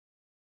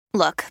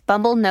Look,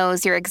 Bumble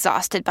knows you're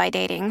exhausted by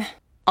dating.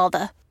 All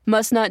the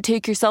must not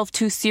take yourself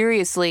too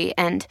seriously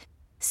and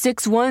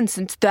 6'1"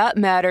 since that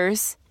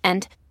matters.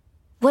 And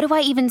what do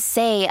I even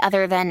say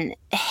other than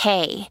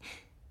hey?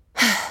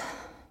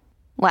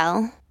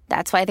 Well,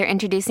 that's why they're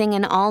introducing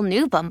an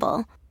all-new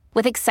Bumble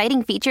with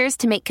exciting features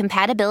to make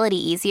compatibility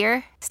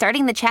easier,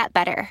 starting the chat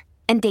better,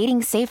 and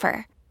dating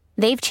safer.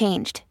 They've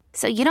changed,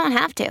 so you don't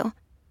have to.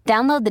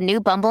 Download the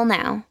new Bumble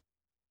now.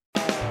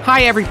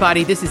 Hi,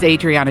 everybody. This is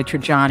Adriana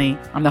Trajani.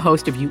 I'm the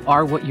host of You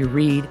Are What You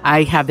Read.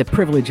 I have the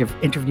privilege of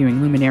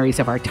interviewing luminaries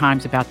of our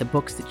times about the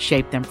books that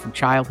shaped them from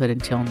childhood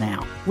until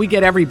now. We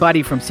get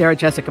everybody from Sarah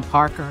Jessica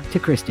Parker to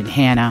Kristen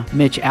Hanna,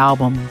 Mitch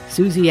Albom,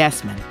 Susie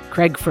Essman,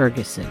 Craig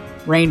Ferguson,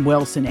 Rainn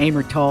Wilson,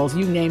 Amor Tolls,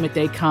 you name it,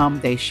 they come,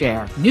 they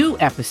share. New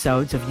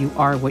episodes of You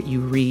Are What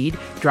You Read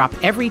drop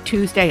every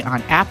Tuesday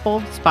on Apple,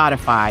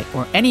 Spotify,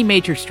 or any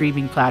major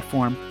streaming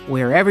platform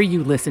wherever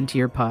you listen to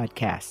your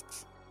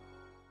podcasts.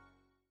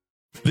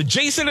 The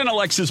Jason and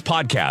Alexis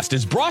podcast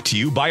is brought to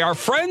you by our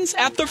friends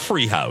at the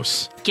Free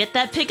House. Get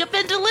that pickup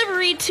and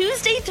delivery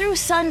Tuesday through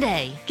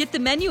Sunday. Get the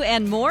menu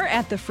and more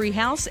at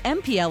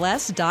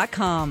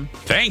thefreehousempls.com.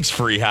 Thanks,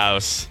 Free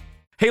House.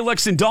 Hey,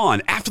 Lex and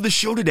Dawn, after the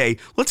show today,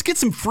 let's get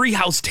some Free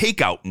House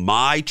takeout.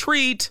 My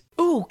treat.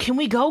 Ooh, can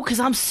we go? Because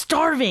I'm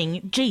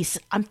starving. Jace,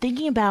 I'm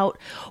thinking about,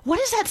 what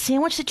is that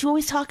sandwich that you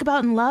always talk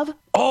about and love?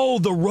 Oh,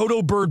 the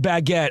Roto Bird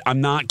baguette.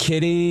 I'm not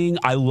kidding.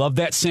 I love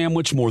that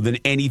sandwich more than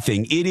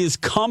anything. It is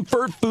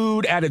comfort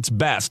food at its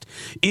best.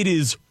 It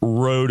is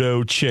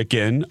Roto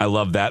chicken. I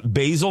love that.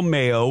 Basil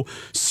mayo,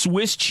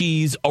 Swiss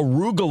cheese,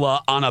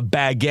 arugula on a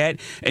baguette,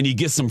 and you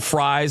get some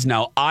fries.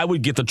 Now, I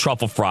would get the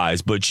truffle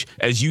fries, but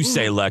as you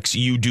say, Lex,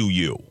 you do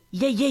you.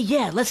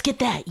 Yeah. Let's get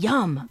that.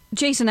 Yum.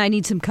 Jason, I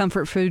need some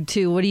comfort food,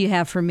 too. What do you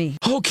have for me?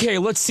 Okay,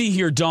 let's see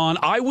here, Dawn.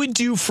 I would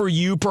do for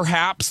you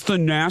perhaps the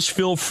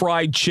Nashville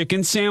fried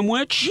chicken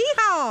sandwich.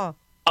 Yeehaw!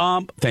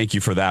 Thank you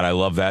for that. I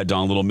love that,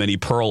 Dawn. Little mini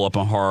pearl up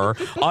on her.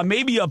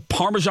 Maybe a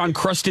Parmesan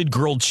crusted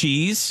grilled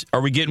cheese.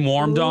 Are we getting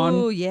warm, Dawn?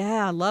 Oh,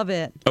 yeah, I love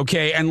it.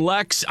 Okay, and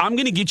Lex, I'm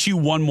going to get you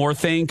one more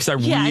thing because I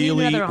need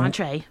another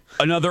entree.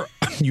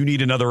 You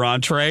need another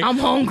entree? I'm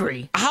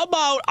hungry. How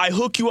about I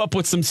hook you up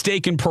with some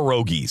steak and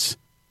pierogies?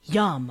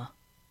 Yum.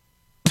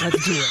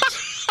 Let's do it.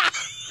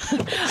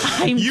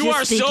 You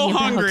are so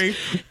hungry.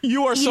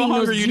 You are so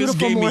hungry. You just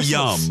gave me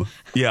yum.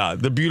 Yeah,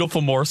 the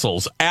beautiful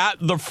morsels at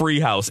the Free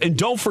House. And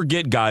don't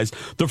forget, guys,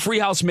 the Free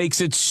House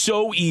makes it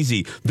so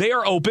easy. They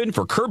are open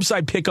for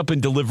curbside pickup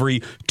and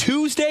delivery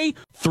Tuesday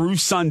through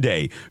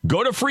Sunday.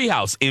 Go to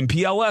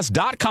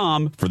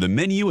freehousempls.com for the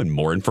menu and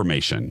more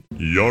information.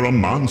 You're a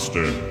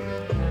monster,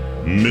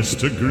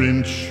 Mr.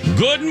 Grinch.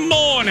 Good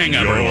morning,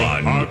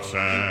 everyone.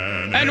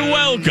 And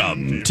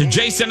welcome to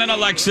Jason and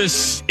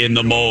Alexis in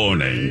the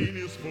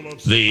morning.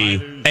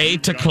 The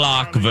 8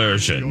 o'clock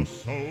version.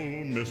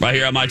 Right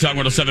here on My Talk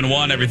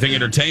 107.1, everything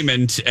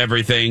entertainment,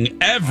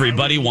 everything.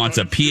 Everybody wants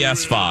a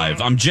PS5.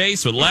 I'm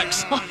Jace with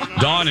Lex,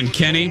 Dawn, and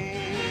Kenny.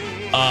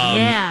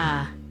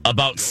 Yeah.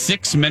 About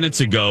 6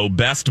 minutes ago,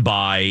 Best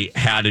Buy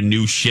had a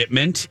new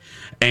shipment,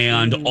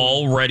 and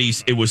already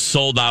it was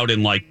sold out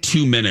in like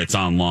 2 minutes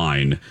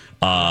online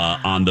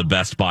on the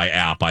Best Buy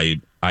app.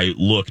 I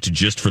looked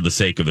just for the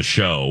sake of the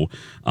show.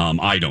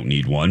 I don't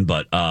need one,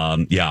 but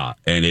yeah,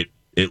 and it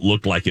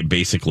looked like it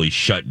basically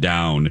shut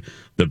down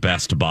the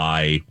Best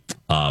Buy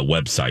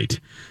website.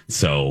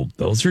 So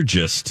those are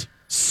just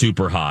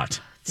super hot.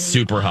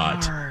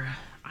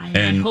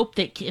 I hope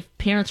that if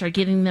parents are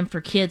getting them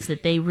for kids,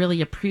 that they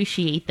really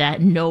appreciate that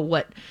and know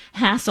what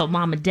hassle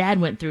mom and dad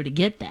went through to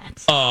get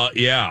that.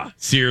 Yeah,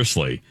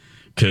 seriously,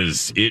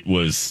 because it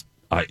was.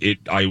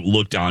 I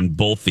looked on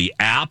both the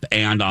app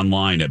and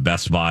online at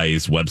Best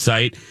Buy's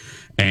website,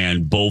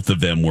 and both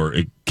of them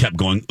it kept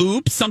going,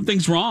 oops,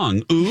 something's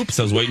wrong. Oops.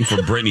 I was waiting for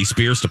Britney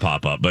Spears to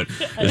pop up, but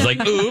it's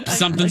like, oops,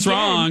 something's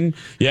wrong.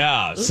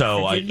 Yeah. Oops,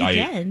 so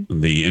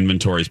the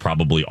inventory is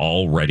probably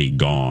already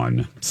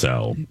gone.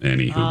 So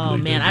anywho. Oh,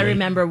 man. I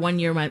remember one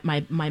year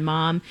my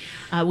mom,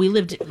 we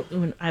lived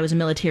when I was a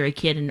military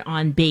kid, and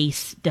on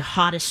base, the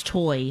hottest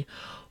toy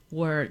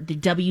were the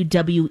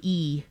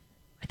WWE.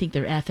 I think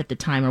they're F at the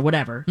time or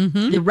whatever.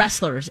 Mm-hmm. The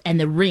wrestlers and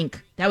the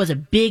rink. That was a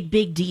big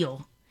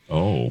deal.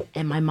 Oh.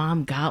 And my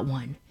mom got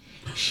one.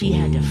 She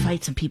had to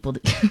fight some people.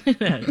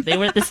 They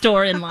were at the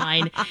store in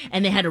line,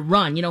 and they had to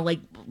run,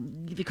 like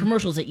the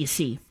commercials that you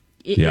see.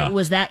 It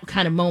was that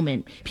kind of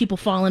moment. People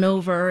falling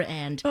over,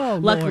 and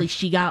luckily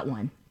she got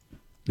one.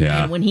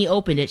 Yeah. And when he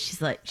opened it,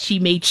 she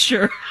made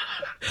sure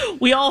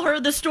we all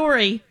heard the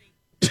story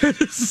of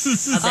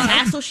the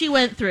hassle she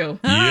went through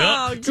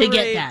to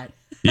get that.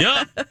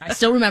 Yep. I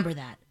still remember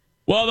that.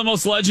 Well, the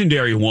most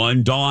legendary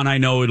one, Dawn, I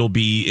know it'll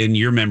be in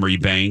your memory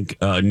bank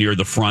near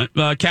the front,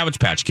 Cabbage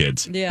Patch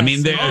Kids. Yes. I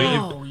mean,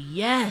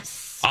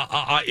 yes.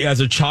 As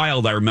a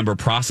child, I remember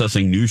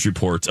processing news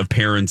reports of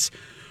parents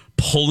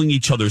pulling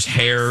each other's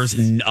hairs,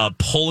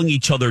 pulling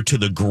each other to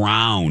the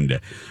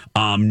ground,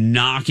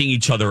 knocking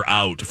each other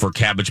out for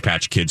Cabbage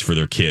Patch Kids for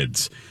their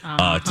kids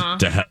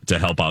to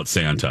help out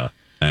Santa.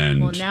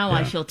 And Well, now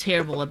I feel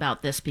terrible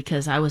about this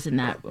because I was in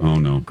that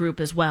group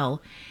as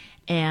well.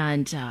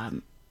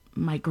 And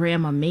my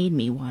grandma made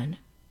me one,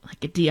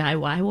 like a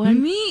DIY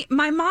one.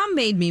 My mom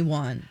made me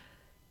one.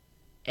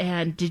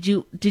 And did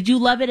you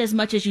love it as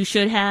much as you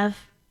should have?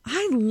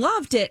 I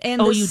loved it.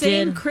 And you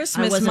same did? I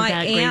Christmas, wasn't my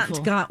that aunt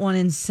grateful. got one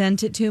and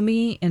sent it to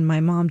me, and my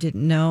mom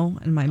didn't know.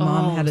 And my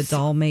mom had a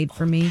doll made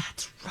for me.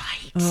 That's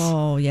right.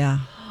 Oh, yeah.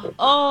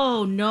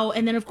 Oh, no.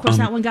 And then, of course,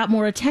 that one got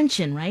more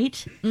attention,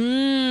 right?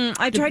 I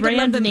tried to love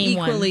brand them name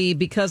equally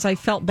because I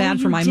felt bad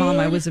for you my mom.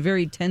 I did? was a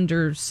very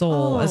tender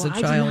soul as a I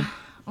did child.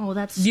 not-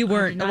 that's You I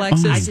weren't, did not-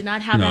 Alexis? I did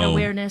not have that No.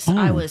 awareness. Oh.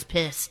 I was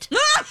pissed.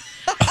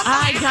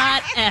 I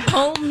got a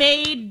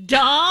homemade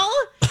doll.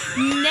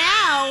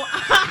 Now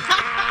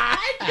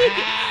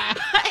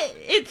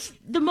it's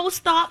the most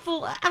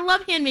thoughtful. I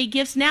love handmade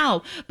gifts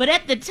now, but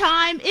at the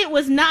time, it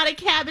was not a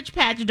Cabbage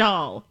Patch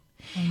doll.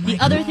 The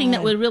other thing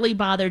that would really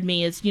bothered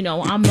me is,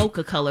 I'm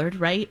mocha colored,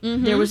 right?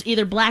 There was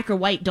either black or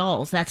white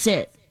dolls. That's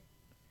it.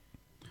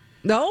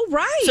 Oh,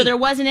 right. So there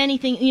wasn't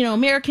anything,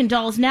 American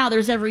Dolls now,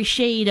 there's every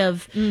shade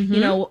of,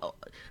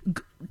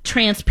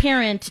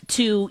 transparent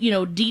to,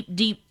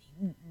 deep,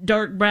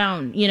 dark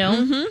brown,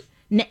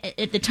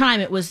 At the time,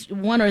 it was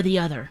one or the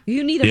other.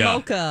 You need a Yeah.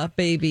 mocha,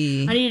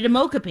 baby. I needed a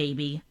mocha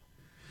baby.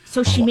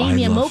 So she made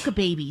me a mocha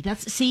baby.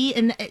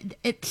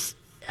 It's,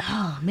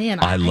 oh, man,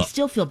 I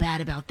still feel bad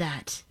about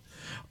that.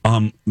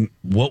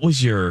 what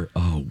was your?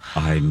 Oh,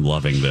 I'm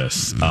loving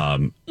this.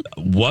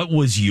 What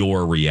was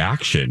your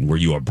reaction? Were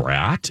you a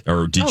brat,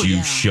 or did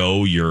you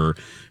show your?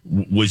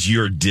 Was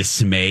your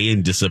dismay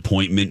and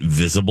disappointment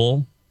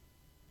visible?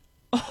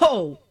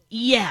 Oh,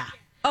 yeah.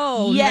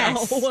 Oh,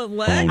 Yes. no,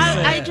 Alexis. Oh,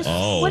 no. I just,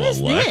 what is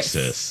Alexis.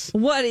 this?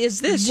 What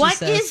is this? she What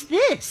says. is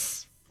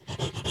this?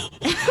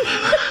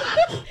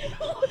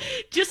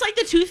 Just like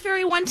the Tooth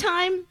Fairy one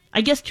time.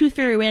 I guess Tooth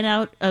Fairy ran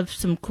out of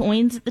some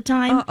coins at the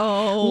time.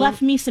 Uh-oh.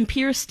 Left me some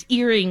pierced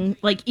earrings,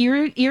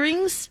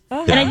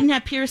 and I didn't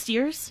have pierced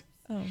ears.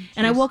 Oh,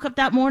 and I woke up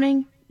that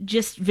morning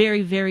just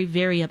very, very,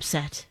 very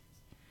upset.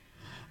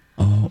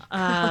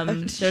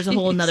 There's a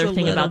whole nother She's a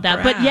thing little about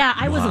that, brat. but yeah,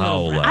 I was a Wow,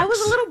 little brat. I was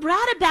a Lex. little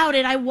brat about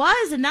it. I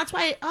was, and that's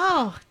why.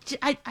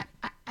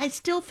 I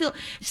still feel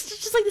it's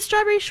just like the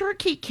strawberry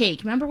shortcake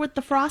cake. Remember with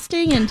the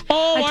frosting? And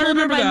Oh, I I told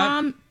remember her my that.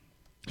 mom.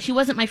 She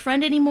wasn't my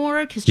friend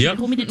anymore because she Yep.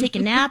 told me to take a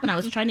nap, and I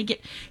was trying to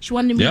get. She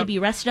wanted me Yep. to be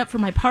rested up for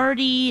my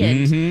party,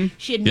 and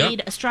she had Yep.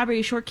 made a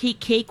strawberry shortcake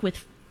cake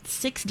with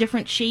 6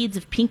 different shades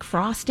of pink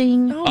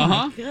frosting. Oh,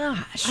 Uh-huh. my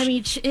gosh. I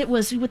mean, it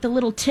was with the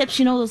little tips,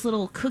 those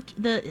little cookie.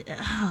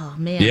 Oh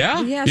man,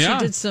 Yeah,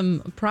 she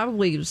did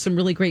probably some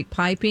really great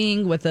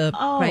piping with a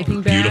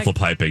piping bag. Beautiful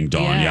piping,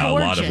 Dawn. Yeah. Yeah, a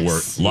lot of work.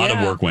 Gorgeous. A lot of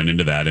Yeah. work went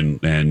into that,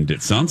 and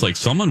it sounds like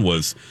someone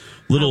was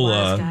little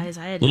I was, guys.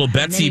 I had little many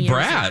Betsy years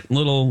Brat,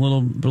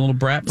 little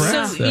brat.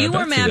 So you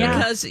were mad there.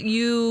 because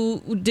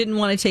you didn't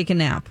want to take a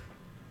nap.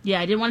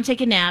 Yeah, I didn't want to take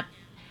a nap.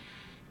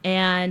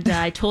 And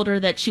I told her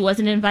that she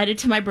wasn't invited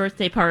to my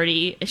birthday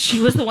party. She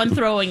was the one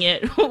throwing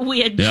it. We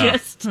had Yeah.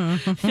 just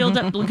filled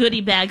up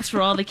goodie bags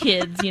for all the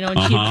kids, and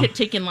she had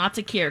taken lots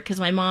of care because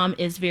my mom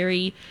is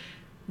very,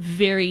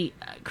 very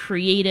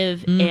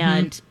creative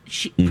and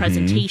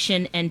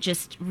presentation and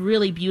just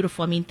really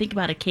beautiful. I mean, think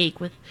about a cake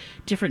with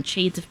different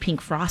shades of pink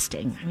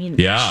frosting. I mean,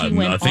 Yeah, she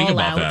went think all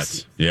about out.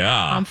 that.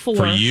 Yeah, On 4.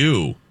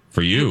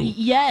 for you.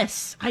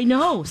 Yes, I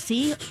know.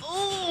 See?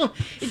 Oh,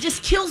 it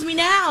just kills me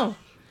now.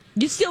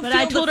 You still But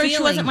feel I told the her she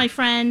feeling. wasn't my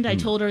friend. I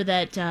told her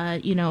that,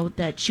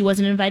 that she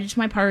wasn't invited to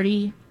my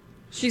party.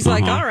 She's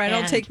like, Uh-huh. all right,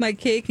 I'll And- take my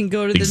cake and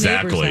go to the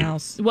Exactly. neighbor's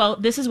house. Well,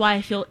 this is why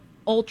I feel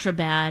ultra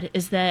bad,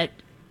 is that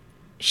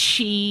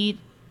she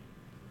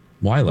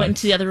Why, went Lex?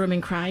 into the other room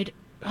and cried.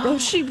 Oh,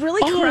 she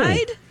really Oh.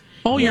 cried?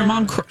 Oh, your Yeah.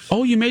 mom.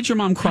 Oh, you made your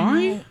mom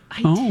cry.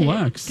 I Oh, did.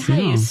 Lex.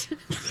 Guys,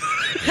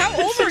 How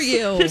old are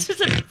you? this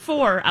is at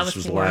 4. I was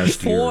 4.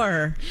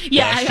 4.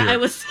 Yeah, last year. I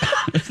was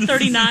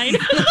 39.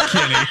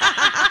 Yeah.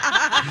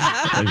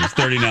 He was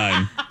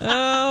 39.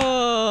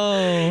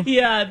 Oh.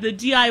 Yeah, the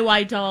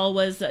DIY doll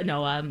was,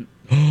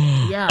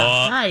 yeah,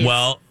 nice.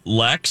 Well,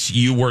 Lex,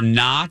 you were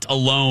not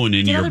alone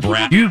in Did your other people-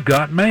 brat. You've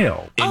got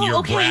mail. In your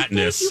okay,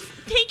 bratness.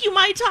 Thank you,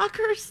 my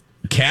talkers.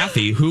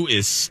 Kathy, who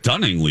is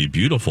stunningly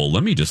beautiful.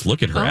 Let me just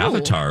look at her Oh.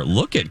 avatar.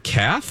 Look at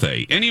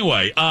Kathy.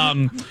 Anyway,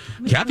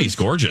 Kathy's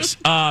gorgeous.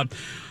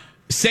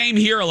 Same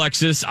here,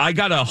 Alexis. I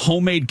got a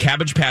homemade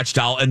Cabbage Patch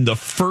doll, and the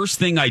first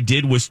thing I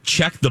did was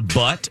check the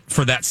butt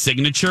for that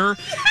signature.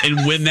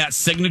 And when that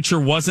signature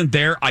wasn't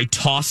there, I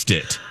tossed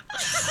it.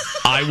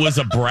 I was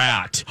a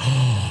brat.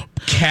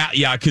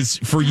 Yeah, because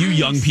for you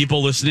young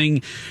people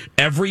listening,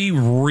 every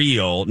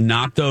real,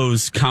 not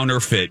those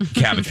counterfeit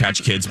Cabbage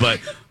Patch Kids, but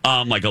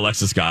like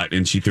Alexis got,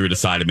 and she threw it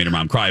aside and made her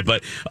mom cry.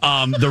 But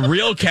the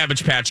real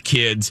Cabbage Patch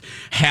Kids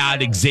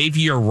had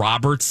Xavier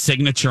Roberts'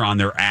 signature on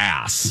their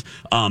ass.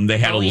 They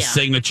had a little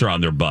signature on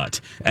their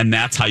butt, and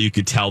that's how you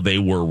could tell they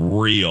were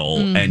real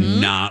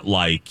and not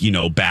like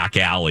back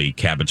alley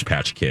Cabbage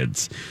Patch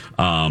Kids.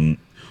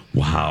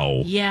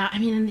 Wow. Yeah, I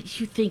mean,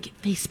 you think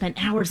they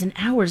spent hours and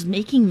hours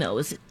making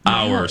those.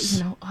 Hours.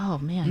 You know, oh,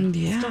 man.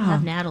 Yeah. Still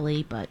have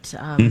Natalie, but...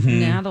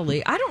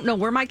 Natalie. I don't know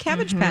where my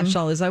Cabbage Patch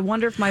doll is. I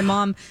wonder if my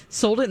mom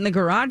sold it in the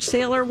garage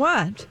sale or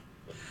what.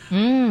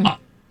 And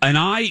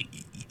I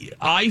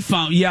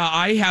found,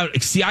 I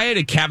had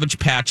a Cabbage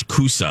Patch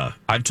Kusa.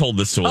 I've told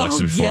this to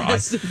Alexa before.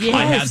 yes.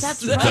 I had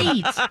that's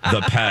right.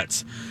 the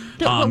pets.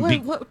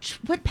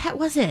 What pet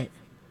was it?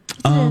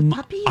 Was it a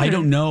puppy? I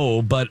don't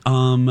know, but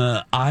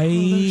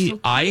I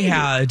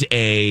had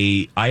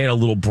a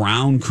little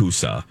brown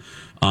Kusa.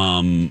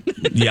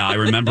 I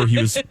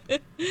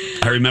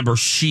remember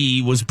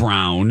she was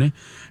brown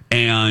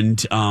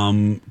and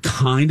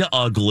kind of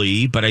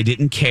ugly, but I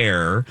didn't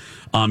care.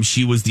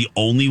 She was the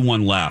only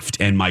one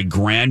left, and my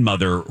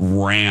grandmother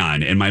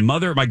ran. And my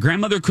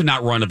grandmother could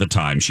not run at the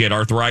time. She had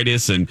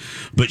arthritis,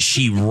 but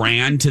she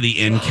ran to the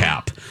end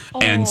cap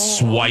and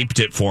swiped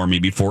it for me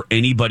before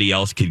anybody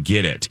else could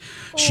get it.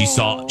 She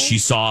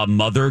saw a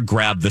mother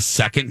grab the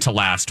second to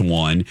last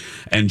one,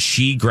 and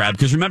she grabbed,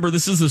 because remember,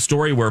 this is the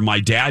story where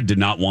my dad did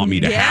not want me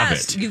to have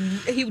it.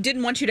 He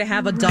didn't want you to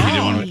have a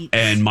doll.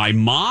 And my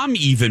mom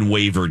even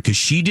wavered because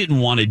she didn't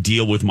want to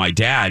deal with my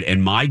dad,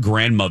 and my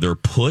grandmother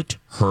put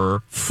her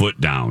foot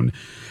down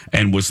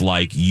and was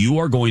like, you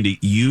are going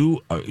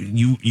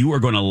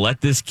to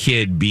let this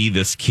kid be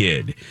this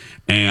kid,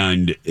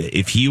 and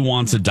if he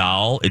wants a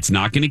doll, it's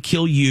not going to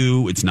kill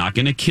you, it's not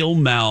going to kill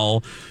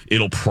Mel,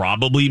 it'll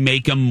probably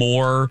make him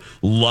more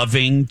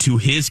loving to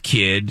his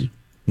kid,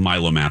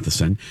 Milo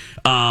Matheson.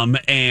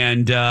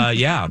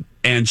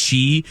 And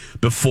she,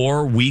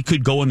 before we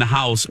could go in the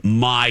house,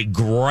 my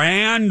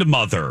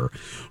grandmother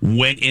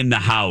went in the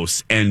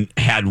house and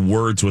had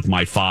words with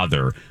my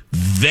father.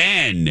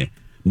 Then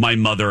my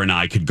mother and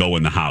I could go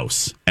in the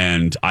house,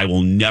 and I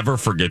will never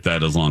forget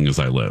that as long as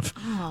I live.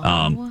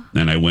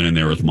 And I went in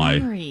there with my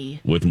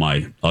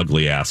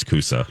ugly ass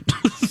Kusa.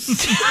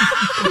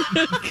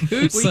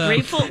 Kusa. Were you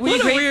grateful? Were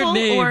you grateful? Weird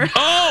name. Or...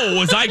 Oh,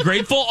 was I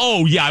grateful?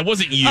 Oh, yeah, I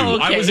wasn't you. Oh,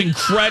 okay. I was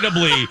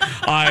incredibly.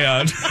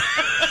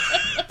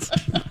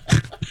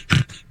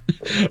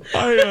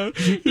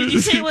 Did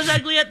you say it was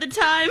ugly at the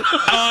time?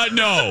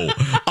 No.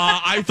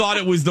 I thought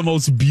it was the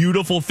most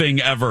beautiful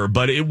thing ever,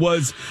 but it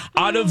was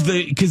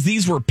because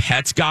these were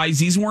pets, guys.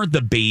 These weren't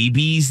the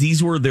babies.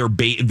 These were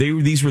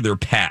these were their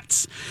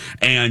pets,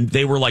 and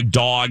they were like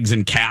dogs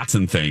and cats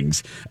and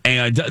things.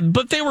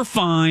 But they were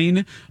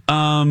fine.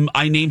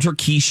 I named her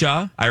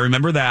Keisha. I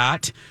remember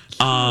that.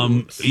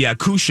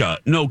 Kusha.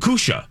 No,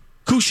 Kusha.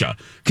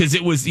 Because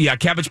it was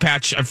Cabbage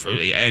Patch.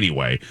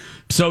 Anyway,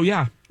 so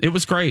it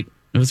was great.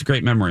 It was a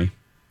great memory.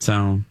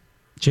 So,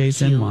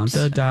 Jason wants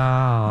a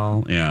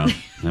doll. Yeah,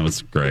 that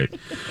was great.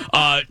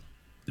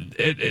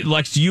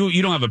 Lex,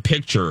 you don't have a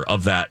picture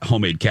of that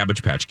homemade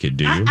Cabbage Patch Kid,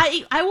 do you?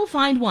 I will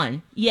find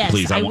one. Yes,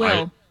 please, I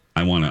will.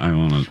 I want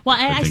to. Well,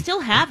 I still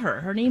have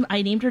her.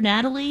 I named her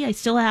Natalie. I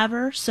still have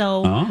her.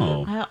 So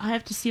I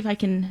have to see if I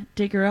can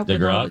dig her up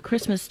with all the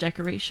Christmas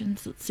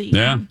decorations. Let's see.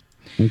 Yeah.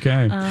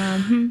 Okay.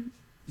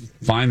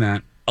 Find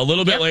that. A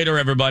little bit later,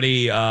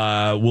 everybody,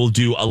 we'll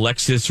do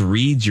Alexis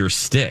Reads Your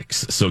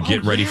Sticks. So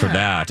get ready for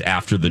that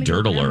after the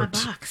Dirt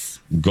Alert.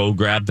 Go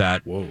grab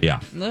that. Whoa.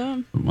 Yeah.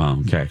 Well,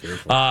 okay.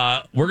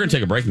 We're going to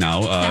take a break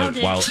now.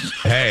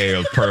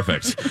 Hey,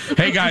 perfect.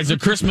 Hey, guys, A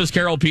Christmas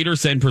Carol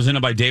Peterson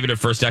presented by David at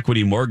First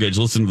Equity Mortgage.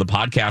 Listen to the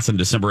podcast on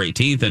December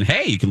 18th. And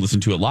hey, you can listen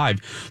to it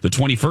live the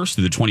 21st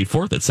through the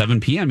 24th at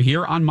 7 p.m.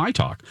 here on My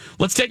Talk.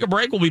 Let's take a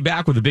break. We'll be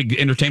back with the big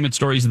entertainment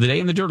stories of the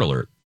day and the Dirt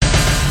Alert.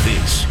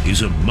 This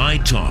is a My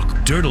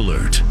Talk Dirt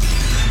Alert.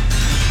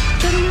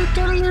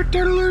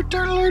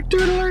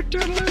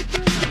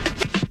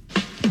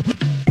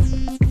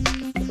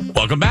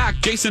 Welcome back.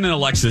 Jason and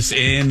Alexis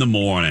in the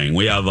morning.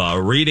 We have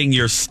Reading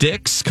Your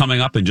Sticks coming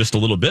up in just a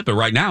little bit. But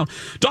right now,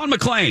 Dawn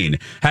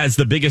McClain has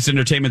the biggest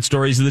entertainment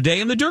stories of the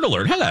day in the Dirt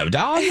Alert. Hello,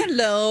 Dawn.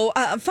 Hello.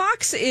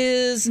 Fox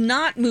is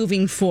not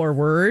moving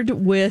forward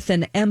with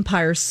an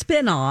Empire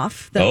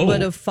spinoff that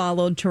would have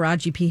followed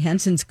Taraji P.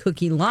 Henson's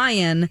Cookie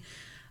Lion.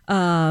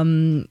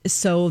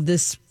 So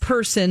this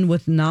person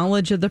with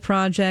knowledge of the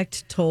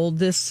project told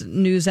this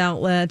news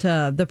outlet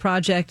the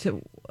project,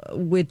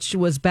 which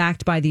was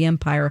backed by the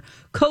Empire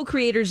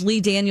co-creators Lee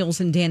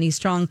Daniels and Danny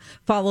Strong,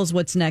 follows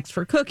what's next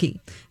for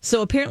Cookie.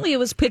 So apparently it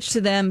was pitched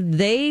to them.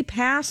 They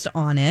passed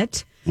on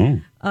it,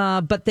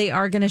 but they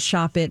are going to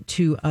shop it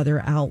to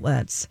other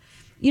outlets.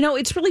 You know,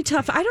 it's really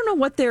tough. I don't know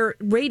what their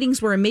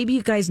ratings were, and maybe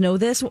you guys know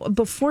this.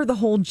 Before the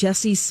whole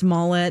Jussie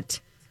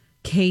Smollett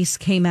case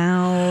came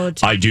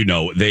out, I do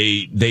know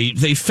they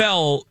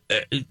fell.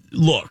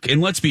 Look, and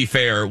let's be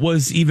fair, it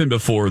was even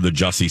before the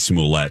Jussie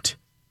Smollett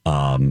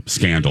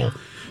scandal.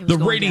 The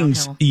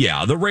ratings,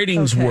 the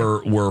ratings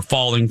were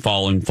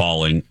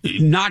falling.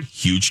 Not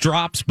huge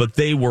drops, but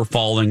they were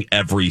falling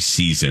every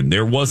season.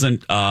 There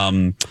wasn't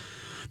a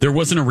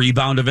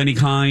rebound of any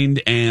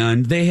kind,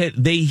 and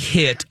they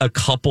hit a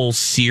couple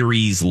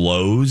series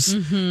lows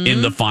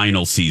in the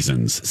final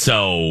seasons.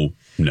 So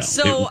No,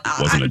 So, it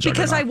wasn't a juggernaut.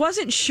 because I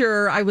wasn't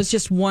sure, I was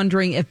just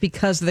wondering if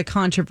because of the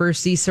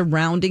controversy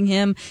surrounding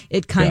him,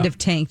 it kind of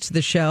tanked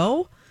the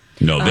show.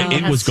 No,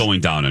 it was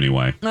going down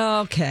anyway.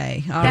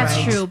 Okay, all That's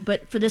right. true,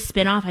 but for this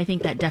spinoff, I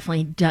think that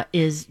definitely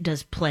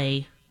does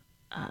play.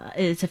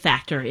 It's a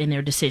factor in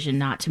their decision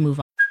not to move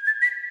on.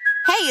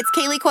 Hey, it's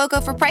Kaylee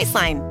Cuoco for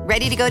Priceline.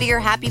 Ready to go to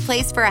your happy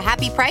place for a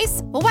happy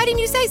price? Well, why didn't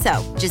you say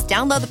so? Just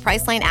download the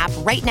Priceline app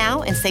right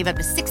now and save up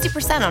to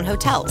 60% on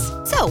hotels.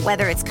 So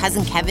whether it's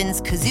Cousin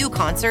Kevin's Kazoo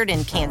Concert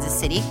in Kansas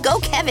City, go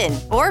Kevin,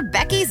 or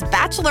Becky's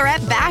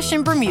Bachelorette Bash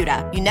in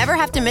Bermuda, you never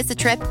have to miss a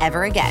trip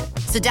ever again.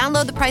 So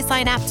download the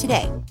Priceline app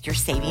today. Your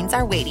savings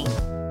are waiting.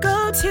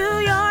 Go to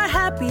your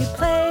happy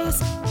place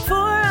for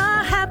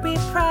a happy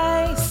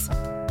price.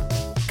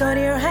 Go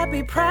to your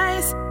happy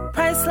price,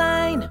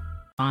 Priceline.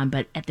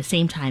 But at the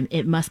same time,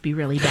 it must be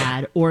really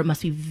bad, or it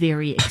must be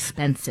very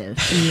expensive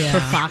for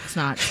Fox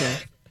not to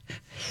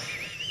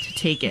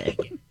take it.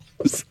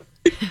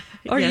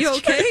 Are you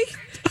okay?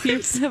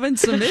 You're having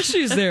some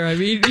issues there. I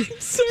mean,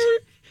 Sorry.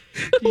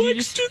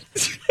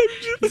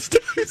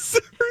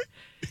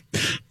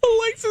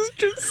 Alexis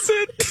just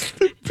sent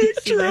the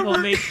picture of her,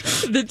 of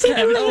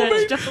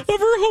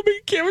her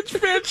homemade cabbage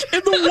patch,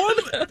 and the one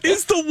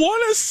is the one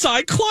a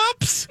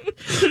Cyclops.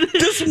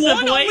 Does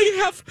one only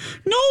have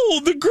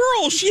the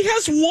girl? She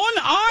has one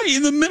eye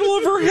in the middle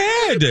of her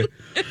head.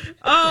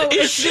 Oh, Is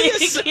it's she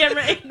the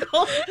camera angle.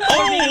 Oh,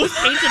 it was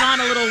painted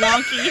on a little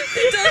wonky.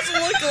 it does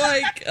look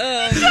like.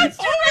 Oh my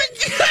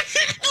god!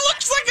 It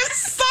looks like a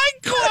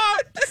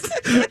Cyclops.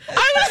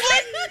 I was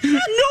like,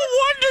 no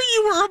wonder you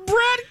were a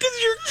brat because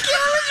your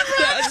cabbage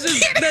patch.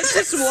 That's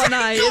just one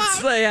eye.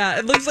 It's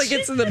it looks like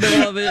it's in the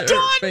middle of her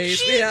face.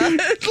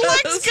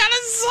 Lex got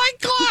a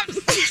Cyclops.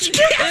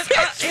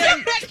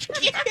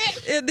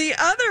 And the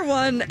other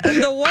one,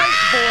 the white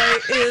boy,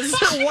 is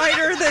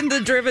whiter than the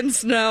driven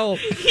snow.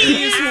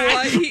 He's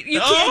white. You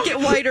can't get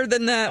whiter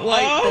than that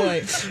white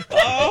boy.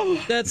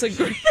 Oh, That's a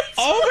great.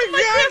 oh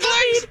my god,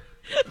 Lex.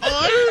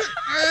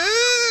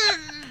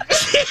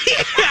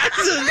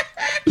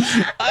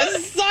 A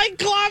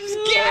Cyclops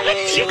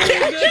cabbage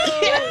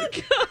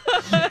patch.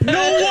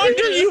 No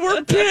wonder you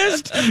were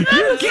pissed.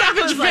 Your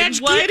cabbage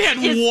patch kid had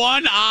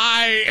one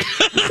eye.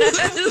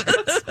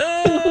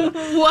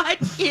 What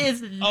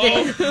is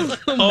this?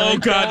 Oh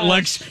God,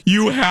 Lex,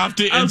 you have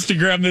to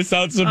Instagram this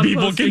out so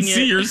people can posting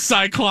see it. your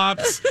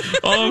Cyclops.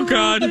 Oh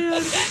God.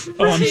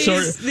 Oh, I'm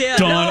sorry. Yeah,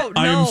 Dawn,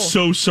 I am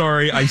so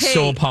sorry. I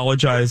so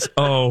apologize.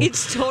 Oh.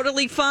 It's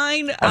totally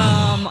fine.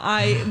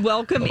 I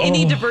welcome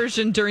any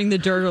diversion during the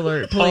Dirt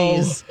Alert,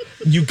 please. Oh,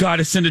 you got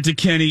to send it to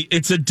Kenny.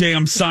 It's a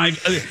damn sign.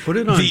 Put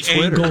it on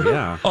Twitter. Angle.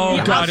 Yeah. Oh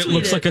Yeah, God, I'll it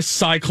looks tweet like a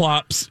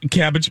Cyclops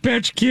Cabbage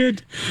Patch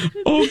Kid.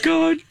 Oh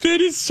God,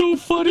 that is so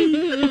funny.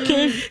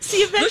 Okay. See,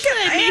 eventually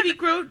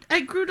I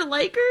grew to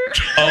like her.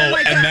 Oh,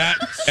 and that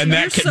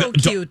You're so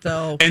cute,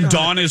 though. And God.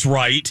 Dawn is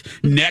right.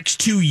 Next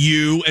to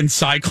you and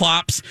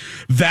Cyclops,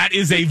 that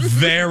is a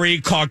very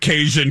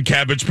Caucasian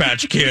Cabbage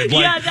Patch Kid.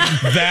 Like Yeah,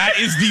 that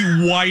is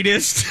the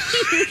whitest.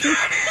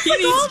 He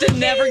needs to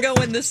never go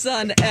in the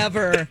sun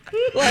ever,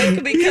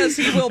 because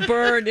he will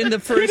burn in the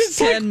first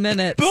 10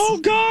 minutes. Oh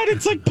God,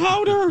 it's like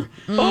powder.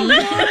 Oh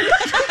God.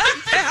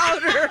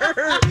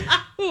 Powder.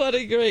 What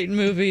a great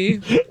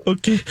movie.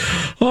 Okay.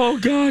 Oh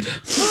God.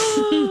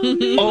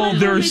 Oh,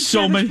 there are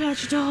so many.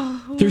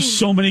 There's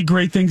so many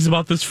great things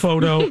about this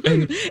photo,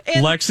 and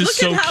Lex is look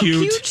so at how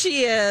cute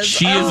she is.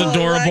 She is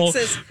adorable,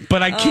 Alexis.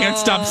 but I can't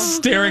stop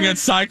staring at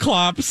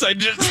Cyclops. I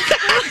just.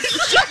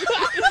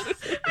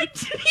 I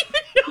didn't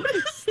even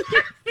notice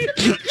that.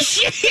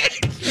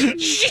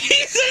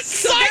 She's a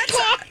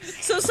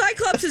Cyclops. So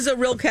Cyclops is a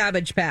real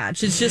Cabbage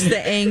Patch. It's just the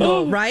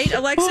angle, right,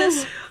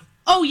 Alexis?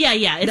 Oh yeah,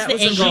 it's That the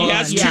was a angle. She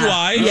has yeah. two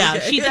eyes? Yeah,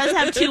 she does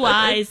have two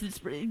eyes. It's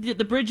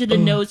the bridge of the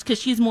nose because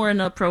she's more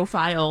in a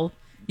profile.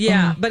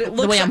 Yeah, but it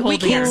looks way like I'm we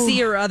holding can't her. see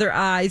her other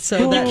eye,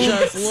 so that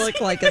does look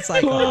like a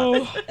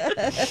Cyclops.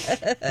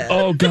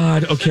 Oh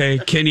God. Okay,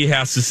 Kenny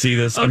has to see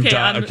this. Okay,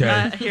 I'm done.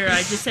 Okay. Here, I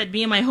just said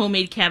me and my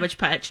homemade Cabbage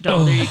Patch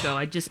doll. There you go.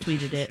 I just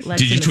tweeted it.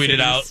 Lex Did you in the tweet it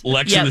Cities. out?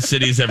 Lex Yep. in the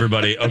cities,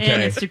 everybody. Okay.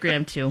 And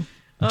Instagram too.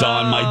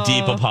 Dawn, my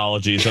deep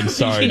apologies. I'm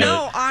sorry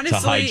No, to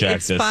honestly, hijack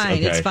it's this. fine.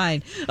 Okay. It's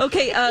fine.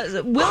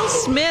 Okay, Will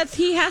Smith,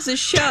 he has a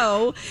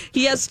show.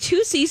 He has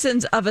 2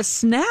 seasons of a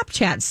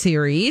Snapchat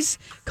series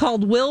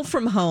called Will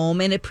from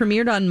Home, and it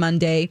premiered on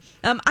Monday.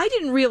 I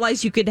didn't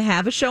realize you could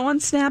have a show on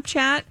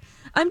Snapchat.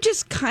 I'm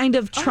just kind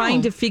of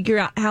trying to figure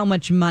out how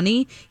much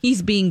money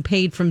he's being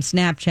paid from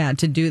Snapchat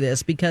to do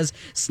this, because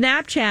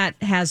Snapchat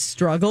has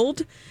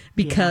struggled.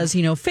 Because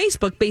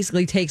Facebook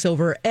basically takes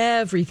over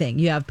everything.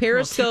 You have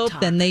Periscope,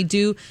 TikTok. then they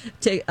do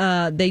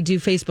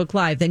Facebook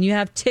Live, then you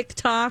have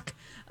TikTok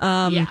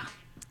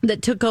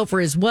that took over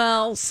as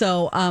well.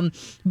 So,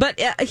 but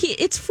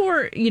it's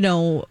for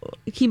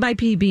he might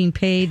be being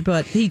paid,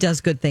 but he does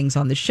good things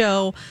on the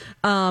show.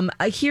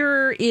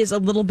 Here is a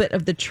little bit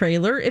of the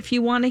trailer if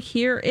you want to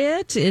hear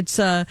it. It's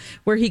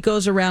where he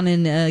goes around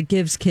and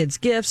gives kids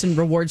gifts and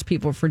rewards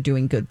people for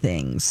doing good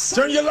things.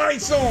 Turn your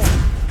lights on.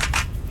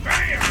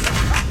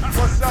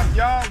 What's up,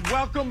 y'all?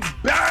 Welcome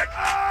back.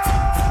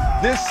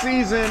 This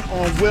season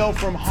on Will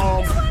From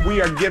Home,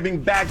 we are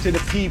giving back to the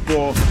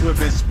people who have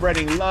been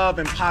spreading love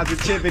and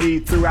positivity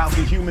throughout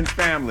the human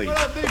family. What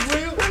up, Big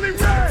Will? Really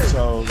right.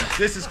 So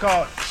this is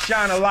called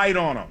Shine a Light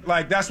on Them.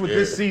 Like, that's what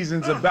this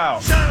season's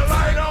about. Shine a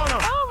light on them.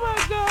 Oh,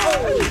 my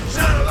God.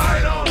 Shine a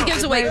light on them. He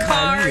gives away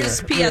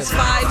cars,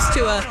 PS5s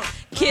to a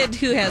kid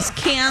who has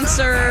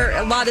cancer.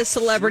 A lot of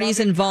celebrities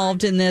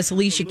involved in this.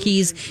 Alicia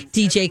Keys,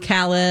 DJ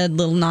Khaled,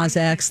 Lil Nas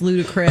X,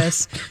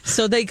 Ludacris.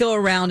 So they go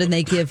around and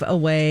they give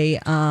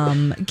away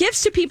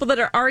gifts to people that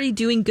are already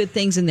doing good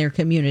things in their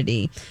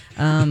community.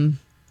 There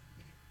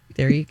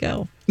you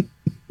go.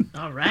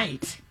 All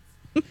right.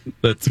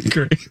 That's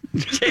great.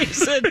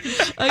 Jason,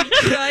 I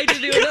tried to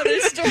do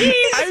another story.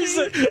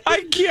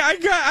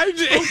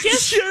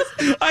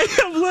 I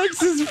have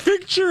Lex's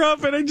picture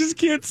up and I just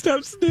can't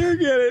stop staring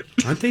at it.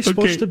 Aren't they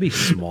supposed to be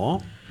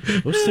small?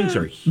 Those things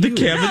are huge. The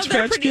Cabbage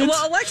Patch Kids?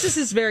 Well, Alexis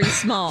is very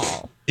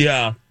small.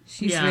 Yeah.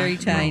 She's very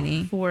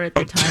tiny. 4 at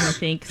the time, I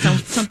think.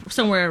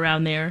 Somewhere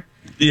around there.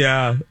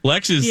 Yeah.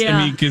 Lex is, I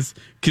mean, because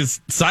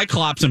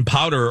Cyclops and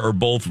Powder are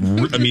both,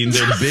 they're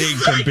big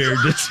compared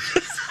to...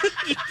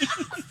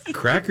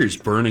 Cracker's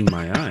burning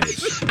my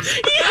eyes.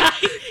 Yeah,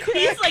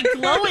 he's like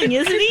glowing,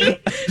 isn't he?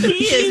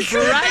 He is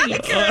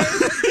bright.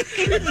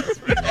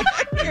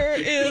 Cracker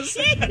is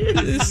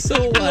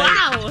so white.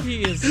 Wow.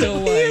 He is so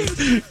white.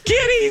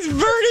 Kitty's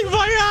burning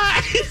my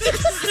eyes.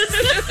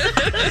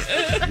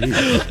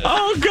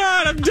 Oh,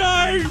 God, I'm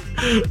dying.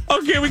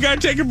 Okay, we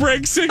got to take a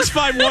break.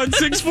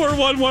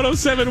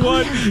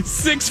 651-641-1071.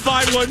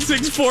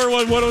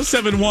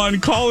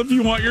 651-641-1071. Call if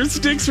you want your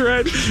sticks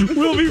read.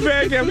 We'll be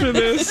back after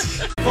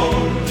this.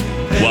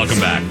 Welcome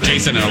back.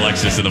 Jason and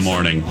Alexis in the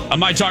morning. On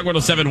My Talk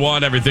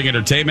 1071, Everything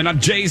Entertainment. I'm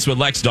Jace with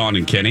Lex, Dawn,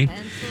 and Kenny.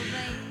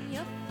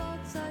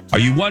 Are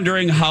you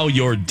wondering how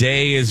your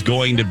day is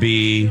going to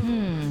be?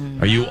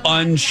 Are you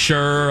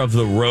unsure of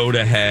the road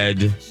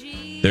ahead?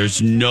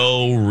 There's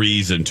no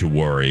reason to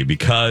worry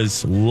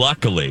because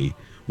luckily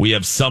we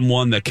have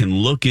someone that can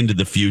look into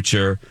the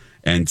future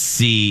and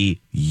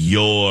see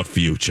your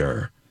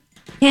future.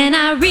 Can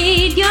I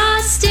read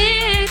your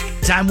stick?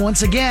 Time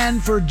once again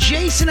for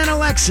Jason and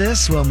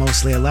Alexis, well,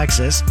 mostly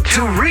Alexis,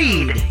 to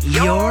read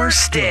your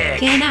stick.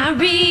 Can I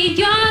read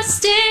your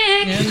stick?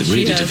 And you can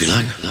read it if you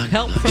like.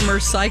 Help from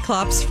her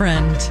Cyclops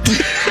friend.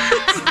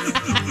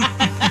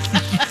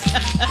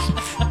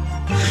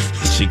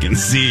 She can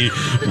see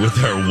with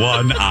her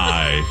one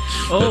eye.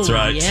 That's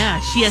right. Yeah,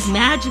 she has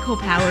magical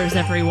powers,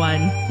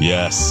 everyone.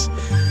 Yes.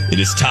 It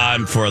is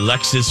time for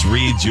Alexis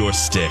Reads Your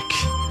Stick.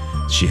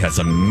 She has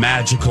a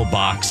magical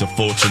box of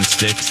fortune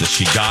sticks that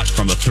she got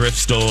from a thrift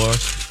store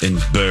in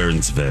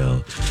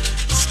Burnsville.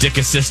 Stick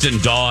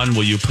assistant Dawn,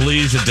 will you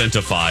please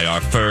identify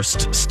our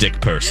first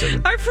stick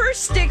person? Our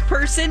first stick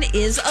person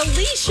is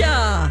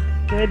Alicia.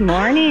 Good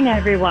morning,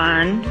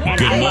 everyone. And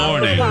Good I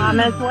morning. love the prom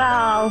as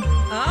well.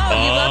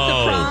 Oh, you love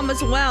the prom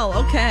as well.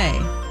 Okay.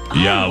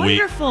 Yeah,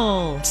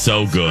 wonderful.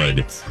 So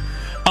good.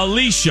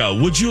 Alicia,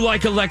 would you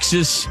like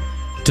Alexis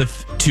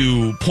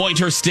to point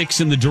her sticks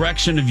in the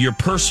direction of your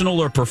personal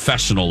or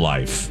professional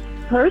life?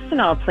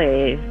 Personal,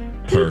 please.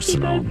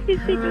 Personal.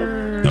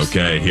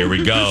 Okay, here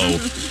we go.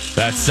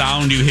 That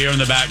sound you hear in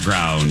the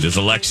background is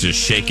Alexis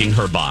shaking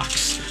her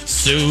box.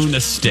 Soon a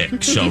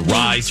stick shall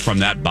rise from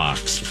that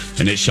box,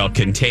 and it shall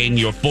contain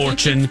your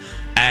fortune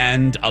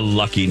and a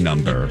lucky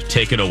number.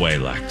 Take it away,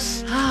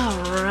 Lex. All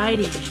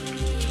righty.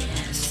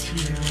 Yes,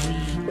 here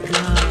we go.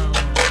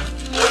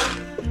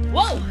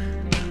 Whoa!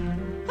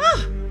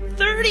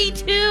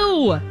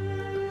 32.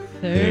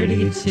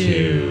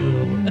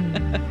 32.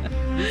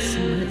 Let's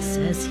see what it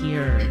says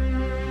here.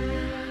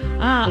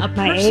 A my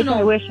personal. age,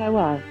 I wish I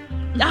was.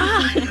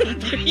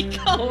 There you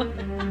go.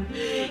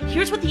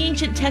 Here's what the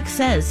ancient text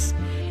says.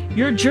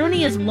 Your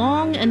journey is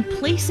long and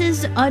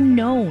places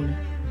unknown.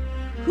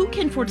 Who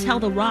can foretell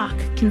the rock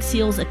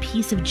conceals a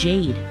piece of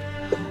jade?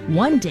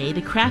 One day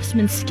the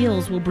craftsman's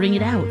skills will bring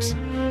it out.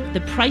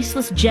 The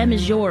priceless gem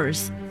is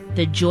yours,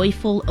 the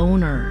joyful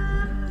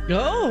owner.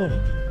 Oh.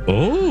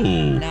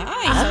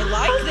 Nice. I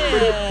like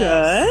this.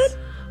 Good.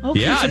 Okay,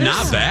 Yeah, so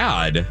not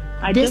bad.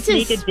 I just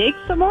need to dig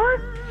some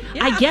more?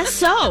 I guess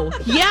so.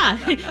 Yeah,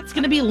 it's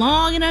going to be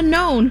long and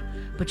unknown,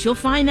 but you'll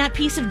find that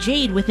piece of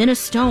jade within a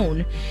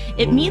stone.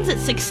 It means that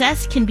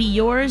success can be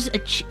yours,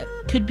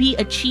 could be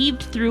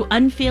achieved through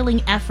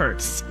unfailing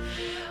efforts.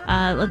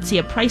 Let's see,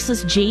 a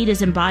priceless jade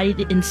is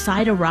embodied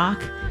inside a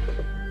rock.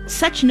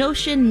 Such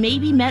notion may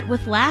be met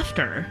with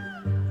laughter.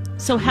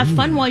 So have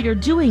fun while you're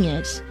doing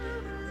it.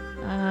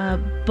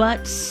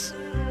 But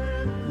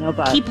no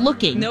but. Keep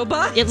looking. No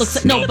but? It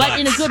looks No but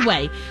in a buts. good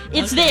way.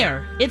 It's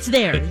there. It's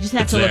there. You just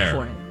have It's to there.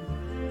 look for it.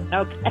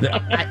 Okay.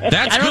 That's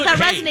I don't know good. if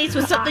that Hey. resonates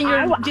with something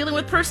you're dealing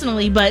with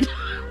personally, but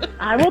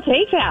I will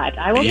take that.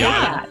 I will take Yeah.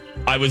 that.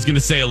 I was going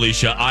to say,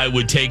 Alicia, I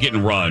would take it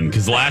and run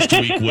because last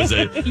week was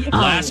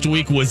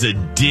a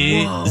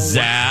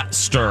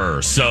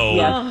disaster.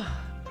 So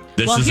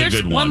this is here's a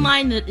good one one.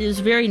 line that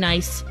is very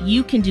nice.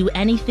 You can do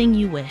anything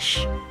you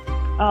wish.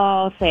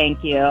 Oh,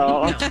 thank you.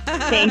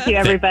 Thank you,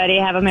 everybody.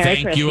 Have a Merry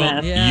Thank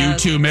Christmas. you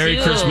too. Merry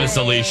Christmas,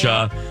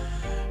 Alicia.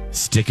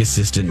 Stick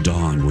Assistant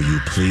Dawn, will you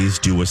please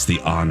do us the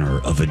honor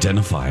of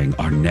identifying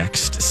our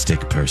next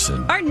stick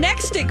person? Our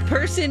next stick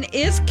person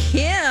is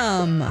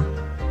Kim.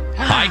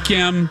 Hi,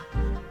 Kim.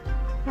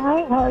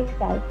 Hi, how are you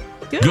guys?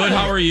 Good.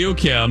 How are you,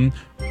 Kim?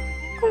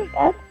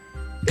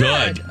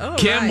 Good. All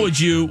Kim, right. would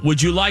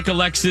you like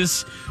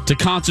Alexis to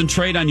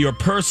concentrate on your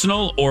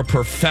personal or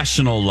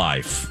professional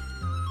life?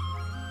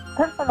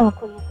 Personal,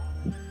 please.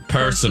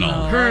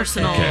 Personal.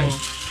 Okay,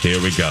 here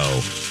we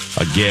go.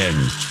 Again,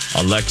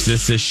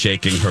 Alexis is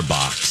shaking her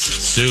box.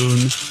 Soon,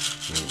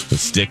 the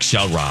stick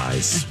shall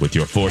rise with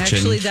your fortune.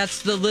 Actually,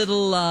 that's the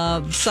little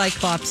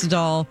Cyclops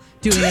doll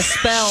doing a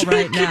spell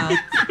right now.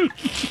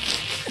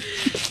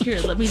 Here,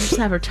 let me just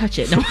have her touch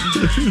it. No.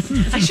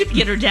 I should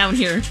get her down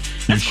here.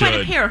 That's quite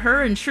a pair.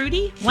 Her and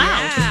Trudy. Wow.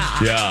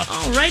 Yeah.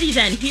 Alrighty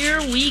then. Here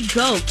we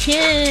go.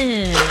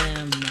 Kim.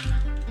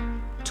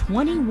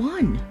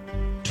 21.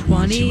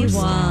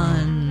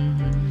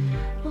 21.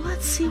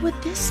 Let's see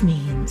what this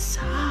means.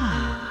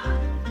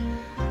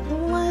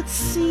 Let's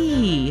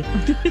see.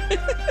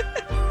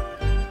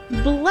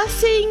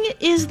 Blessing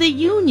is the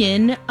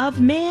union of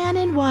man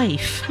and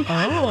wife.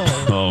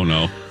 Oh,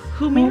 no.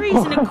 Who marries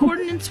in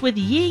accordance with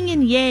yin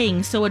and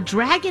yang. So a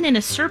dragon and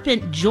a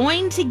serpent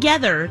joined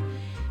together.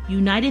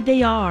 United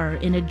they are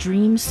in a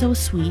dream so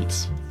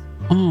sweet.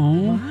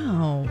 Oh.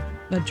 Wow.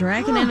 A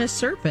dragon and a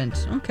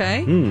serpent.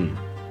 Okay.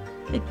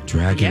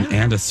 Dragon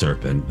and a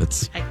serpent.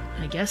 That's.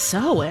 I guess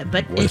so,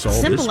 but What it does all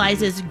this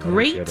symbolizes mean?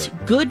 great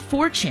good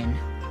fortune.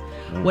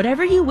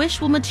 Whatever you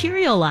wish will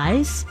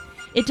materialize.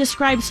 It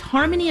describes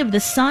harmony of the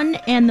sun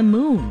and the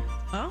moon.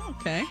 Oh,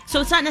 okay.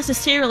 So it's not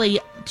necessarily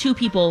two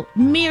people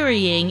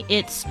marrying.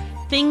 It's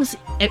things,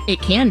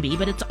 it can be,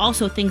 but it's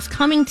also things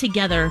coming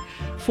together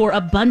for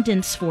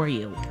abundance for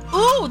you.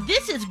 Ooh,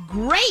 this is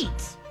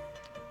great.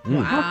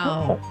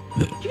 Wow.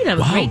 You're going to have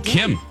a great day.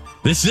 Kim,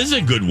 this is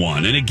a good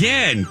one. And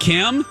again,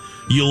 Kim,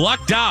 you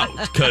lucked out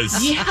because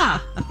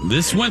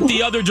this went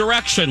the other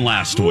direction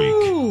last week.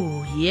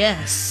 Ooh,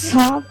 yes.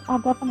 I'll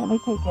definitely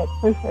take it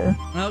for sure.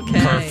 Okay.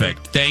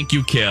 Perfect. Thank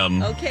you,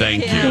 Kim. Okay,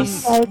 Thank Kim.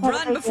 you.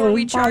 Run before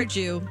we charge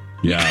you.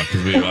 Yeah,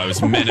 because I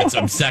was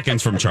I'm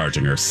seconds from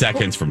charging her.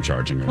 Seconds from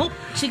charging her. Oh,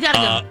 she got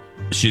to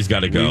go. She's got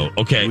to go.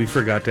 Okay. We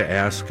forgot to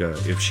ask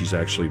if she's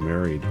actually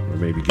married or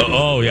maybe.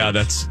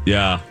 That's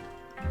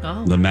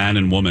the man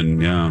and woman.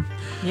 Yeah.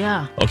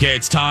 Yeah. Okay,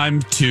 it's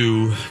time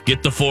to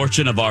get the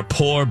fortune of our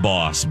poor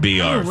boss,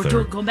 B. Arthur.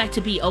 We're going back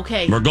to B.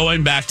 Okay. We're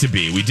going back to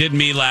B. We did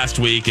me last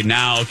week, and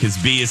now because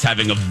B is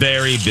having a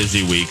very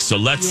busy week, so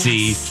let's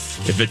see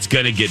if it's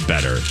gonna get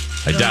better.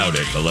 I doubt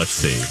it, but let's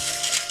see.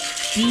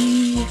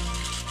 B.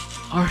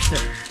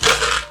 Arthur.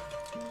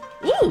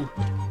 Ooh.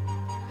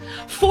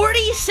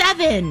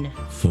 47.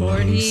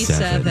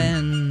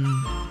 47.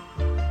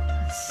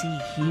 Let's see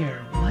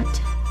here.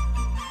 What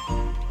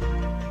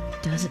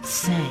does it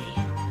say?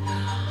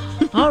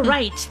 All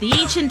right. The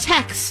ancient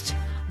text.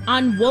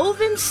 On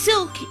woven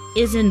silk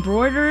is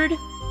embroidered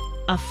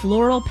a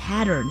floral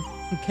pattern.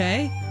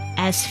 Okay.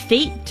 As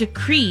fate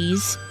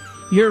decrees,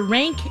 your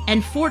rank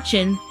and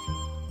fortune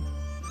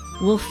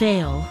will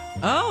fail.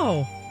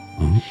 Oh.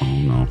 Oh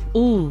no.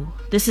 Ooh,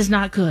 this is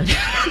not good.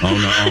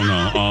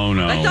 Oh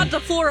no. I thought the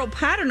floral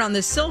pattern on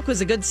the silk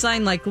was a good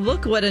sign, like,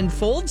 look what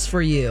unfolds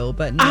for you,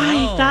 but no.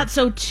 I thought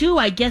so too.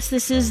 I guess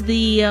this is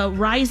the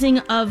rising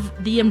of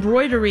the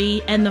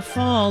embroidery and the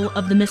fall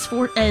of the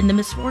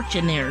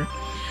misfortune there.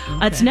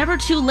 It's never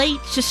too late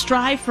to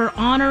strive for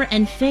honor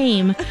and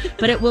fame,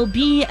 but it will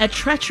be a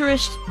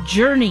treacherous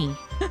journey.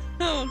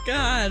 Oh,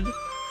 God.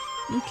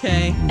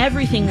 Okay.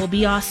 Everything will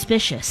be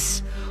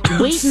auspicious.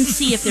 Wait and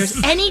see if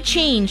there's any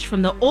change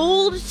from the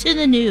old to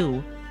the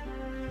new.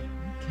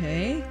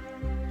 Okay.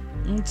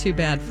 Not too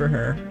bad for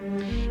her.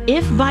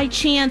 If by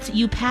chance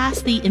you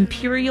pass the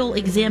imperial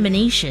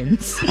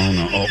examinations. Oh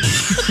no!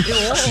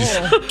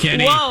 Oh,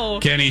 Kenny, Whoa.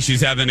 Kenny,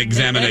 she's having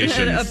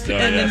examinations.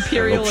 An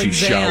imperial She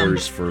exam.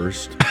 showers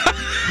first.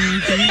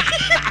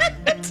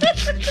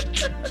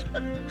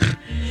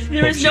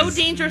 There is no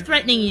danger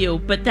threatening you,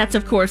 but that's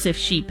of course if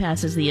she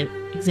passes the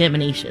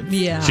examinations.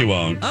 Yeah. She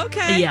won't.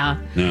 Okay. Yeah.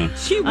 No,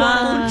 She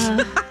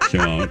won't. she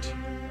won't.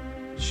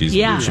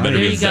 She better there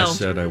be. you go.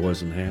 Said I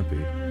wasn't happy.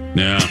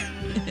 Yeah.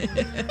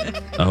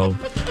 Oh.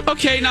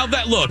 Okay, now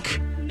that look,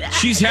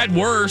 she's had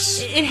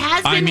worse. It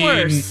has been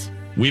worse.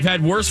 We've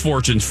had worse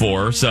fortunes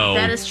for her, so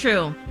That is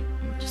true.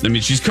 I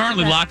mean, she's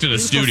currently That locked in a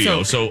beautiful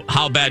studio, silk. so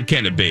how bad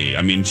can it be?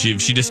 I mean, she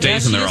just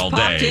stays in she there just all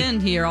popped day. in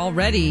here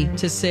already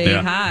to say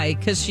hi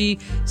because she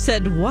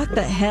said, "What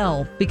the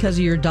hell?" because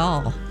of your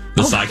doll.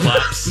 The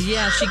Cyclops.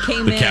 Yeah, she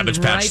came The in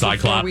Cabbage Patch right before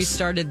Cyclops. we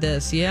started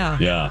this. Yeah.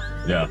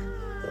 Yeah.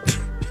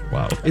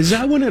 Wow. Is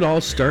that when it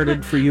all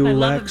started for you, I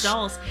Lex? love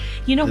dolls.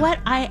 You know what?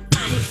 I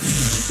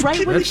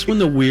right when That's when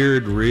the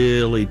weird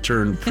really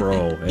turned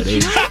pro at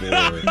age 4.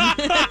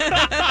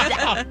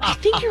 I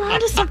think you're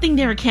onto something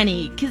there,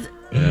 Kenny. Because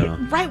Yeah.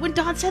 right when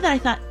Dawn said that, I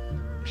thought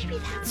maybe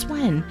that's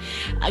when.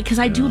 Because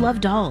I do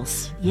love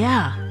dolls.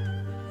 Yeah.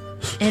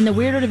 And the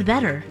weirder the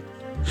better.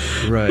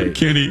 Right.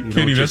 Kenny, that's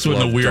just when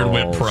the love weird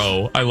went dolls.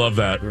 pro. I love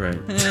that. Right.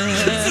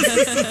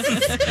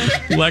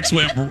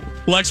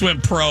 Lex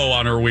went pro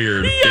on her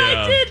weird. Yeah,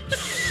 I did.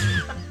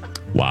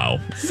 Wow.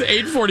 It's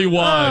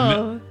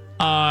 8:41.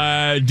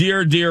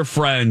 Dear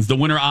friends, the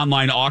winter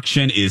online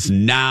auction is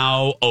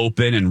now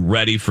open and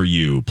ready for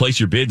you. Place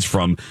your bids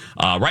from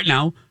right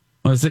now.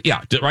 What is it?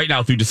 Yeah, right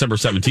now through December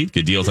 17th.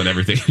 Get deals on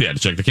everything. You had to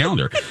check the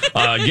calendar.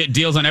 Get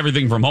deals on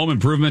everything from home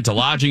improvement to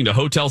lodging to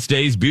hotel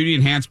stays, beauty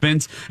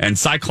enhancements, and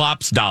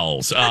Cyclops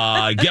dolls.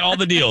 Get all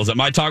the deals at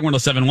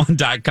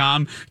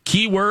mytalk1071.com.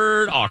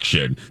 Keyword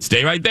auction.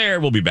 Stay right there.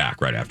 We'll be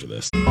back right after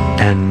this.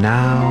 And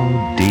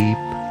now, Deep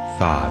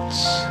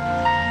Thoughts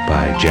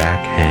by Jack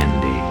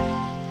Handy.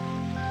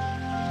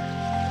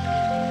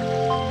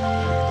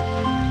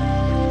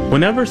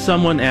 Whenever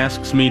someone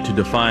asks me to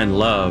define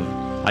love,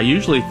 I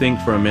usually think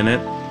for a minute,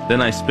 then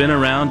I spin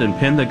around and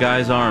pin the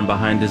guy's arm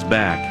behind his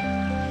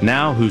back.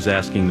 Now who's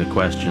asking the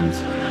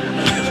questions?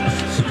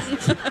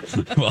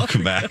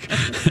 Welcome back.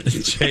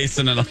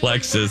 Jason and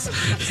Alexis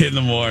in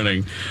the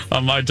morning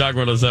on My Talk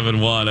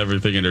 1071,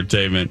 Everything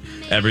Entertainment,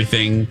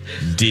 Everything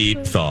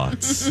Deep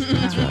Thoughts.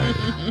 That's right.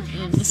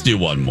 Let's do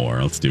one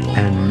more.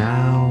 And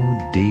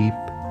now, Deep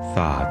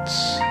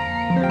Thoughts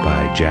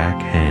by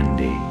Jack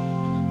Handy.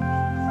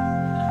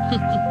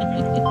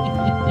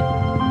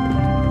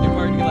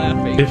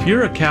 If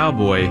you're a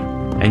cowboy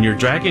and you're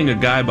dragging a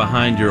guy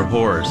behind your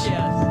horse,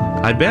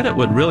 I bet it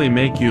would really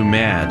make you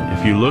mad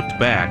if you looked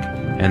back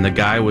and the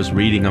guy was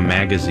reading a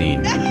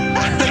magazine.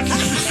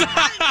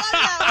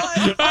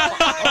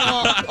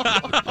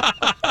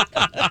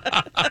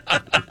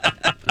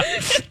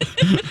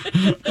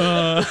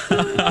 Oh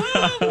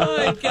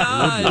my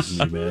gosh.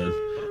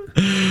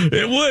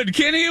 It would,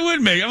 Kenny. It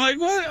would make. I'm like,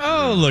 what?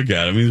 Oh, look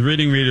at him. He's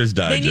reading Reader's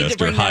They Digest need to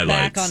bring or that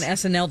highlights. back on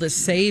SNL to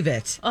save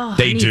it. Oh,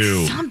 They I need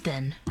do.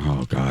 something.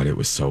 Oh God, it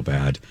was so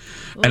bad.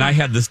 And I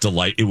had this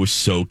delight. It was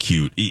so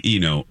cute. You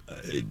know,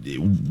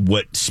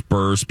 what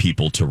spurs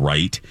people to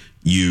write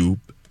you.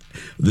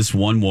 This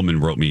one woman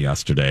wrote me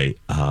yesterday.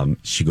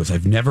 She goes,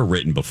 I've never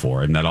written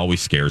before. And that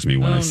always scares me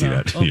when I see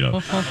that, you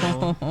know.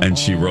 And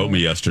she wrote me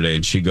yesterday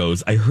and she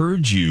goes, I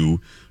heard you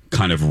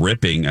kind of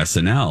ripping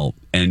SNL.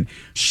 And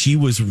she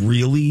was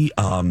really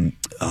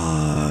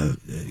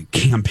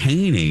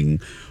campaigning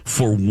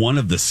for one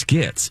of the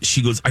skits.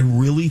 She goes, I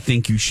really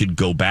think you should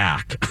go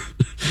back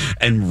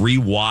and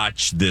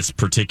rewatch this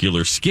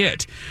particular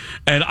skit.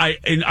 And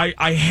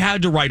I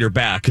had to write her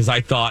back because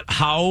I thought,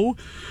 how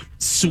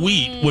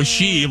sweet was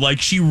she?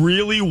 Like, she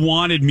really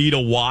wanted me to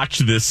watch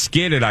this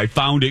skit, and I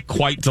found it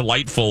quite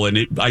delightful,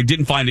 and I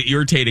didn't find it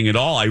irritating at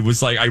all. I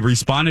was like, I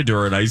responded to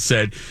her and I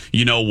said,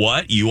 you know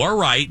what? You are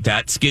right.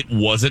 That skit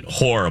wasn't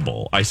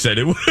horrible. I said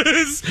it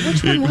was.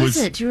 Which one was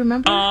it? Do you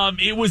remember?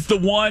 It was the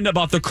one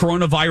about the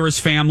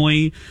coronavirus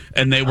family,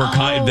 and they were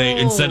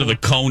instead of the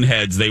cone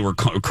heads, they were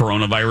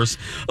coronavirus.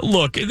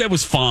 Look, that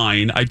was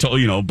fine. I told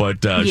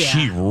but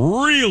she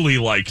really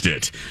liked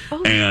it,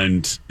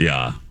 and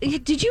yeah.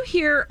 Did you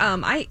hear?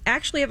 I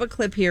actually have a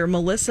clip here.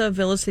 Melissa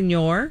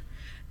Villaseñor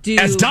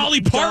as Dolly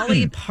Parton.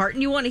 Dolly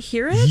Parton. You want to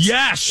hear it?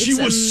 Yes, she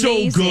was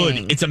so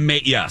good. It's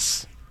amazing.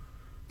 Yes.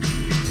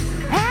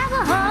 Have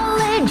a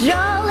holly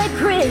jolly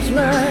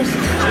Christmas.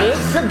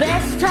 It's the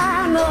best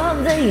time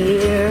of the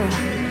year.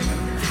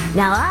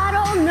 Now I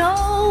don't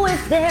know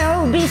if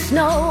there'll be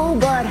snow,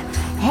 but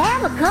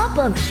have a cup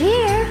of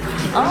cheer.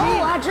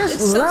 Oh, I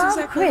just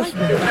love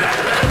Christmas.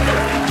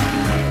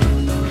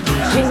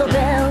 Jingle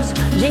bells,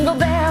 jingle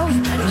bells,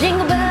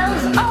 jingle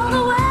bells all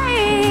the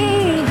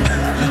way.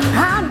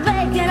 I'm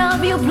begging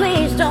of you,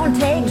 please don't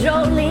take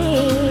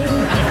Jolene.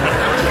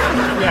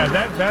 Yeah,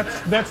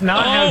 that's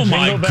not how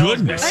Jingle Bells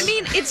goodness. I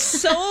mean, it's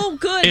so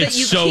good that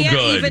you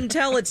can't even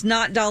tell it's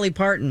not Dolly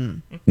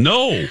Parton.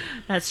 No,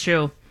 that's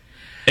true.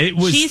 It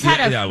was. She's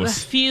had a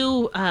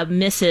few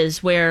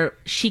misses where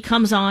she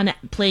comes on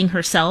playing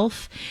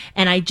herself,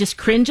 and I just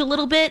cringe a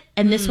little bit.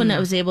 And this one, I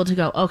was able to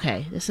go,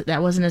 okay,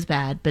 that wasn't as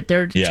bad. But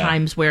there are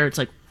times where it's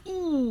like,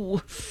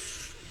 ooh,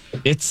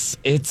 it's.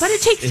 But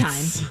it takes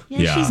time.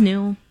 Yeah, she's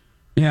new.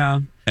 Yeah,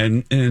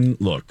 and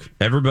look,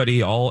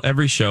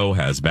 every show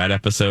has bad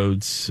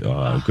episodes,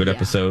 good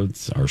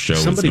episodes. Our show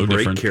Somebody is no break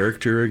different.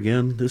 character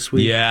again this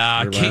week.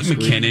 Yeah, Kate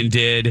McKinnon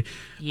did.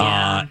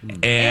 Yeah.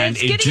 And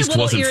it just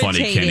wasn't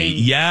funny, Kenny.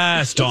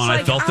 Yes, Dawn,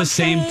 I felt the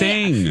same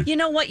thing. You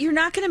know what? You're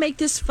not going to make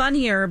this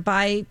funnier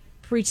by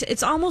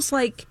it's almost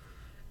like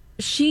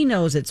she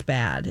knows it's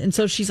bad, and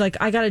so she's like,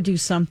 I got to do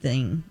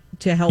something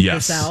to help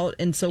this out,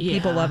 and so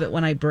people love it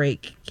when I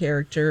break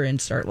character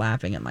and start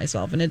laughing at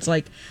myself. And it's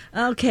like,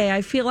 okay,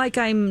 I feel like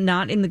I'm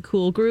not in the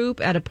cool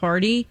group at a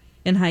party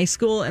in high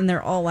school, and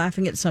they're all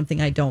laughing at something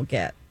I don't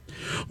get.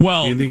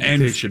 Well, you think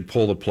they should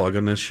pull the plug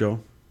on this show?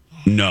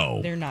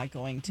 No, they're not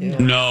going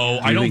to. No,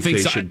 I don't think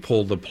they so. should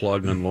pull the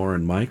plug on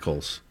Lauren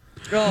Michaels.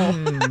 You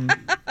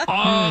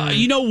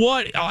know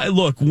what?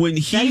 Look, when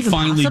he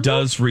finally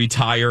does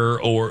retire,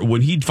 or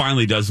when he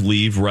finally does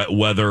leave,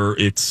 whether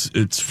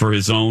it's for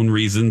his own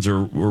reasons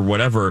or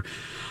whatever,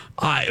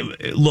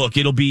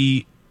 it'll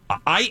be.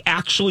 I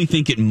actually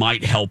think it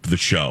might help the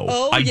show.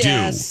 Oh, I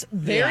yes, do.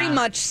 very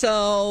much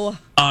so.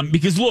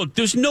 Because look,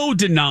 there's no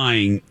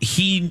denying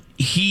he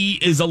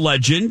is a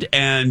legend,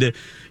 and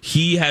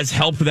he has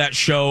helped that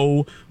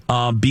show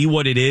be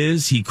what it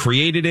is. He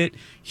created it.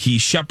 He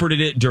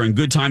shepherded it during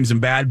good times and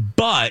bad.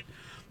 But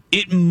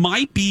it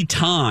might be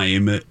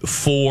time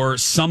for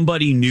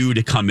somebody new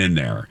to come in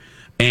there.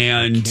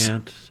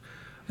 And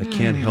I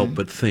can't help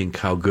but think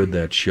how good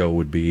that show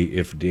would be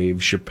if Dave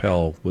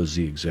Chappelle was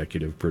the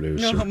executive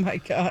producer. Oh my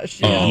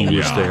gosh! And he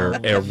was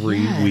there every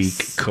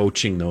week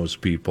coaching those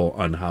people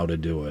on how to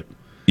do it.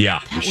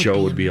 Yeah, the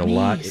show would be a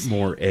lot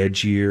more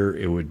edgier.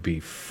 It would be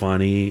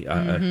funny.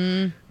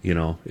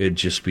 It'd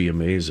just be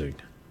amazing.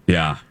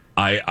 Yeah,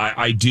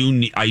 I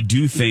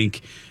do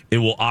think it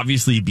will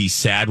obviously be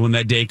sad when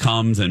that day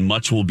comes, and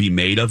much will be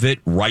made of it,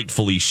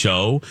 rightfully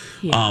so.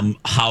 Yeah.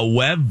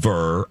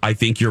 However, I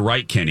think you're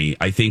right, Kenny.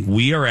 I think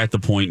we are at the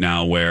point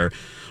now where,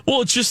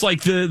 well, it's just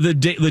like the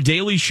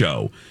Daily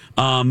Show.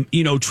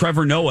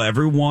 Trevor Noah,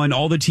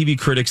 all the TV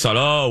critics thought,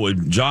 oh,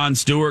 with Jon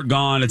Stewart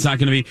gone, it's not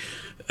going to be.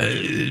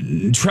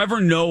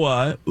 Trevor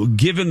Noah,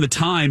 given the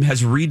time,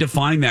 has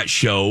redefined that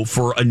show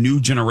for a new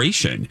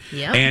generation.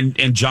 Yep.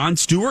 And Jon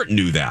Stewart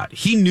knew that.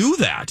 He knew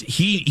that.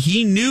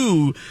 He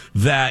knew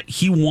that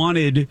he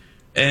wanted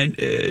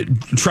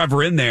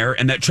Trevor in there,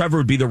 and that Trevor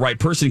would be the right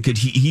person because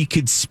he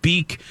could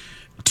speak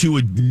to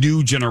a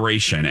new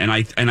generation. And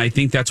I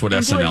think that's what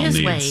SNL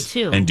needs. Way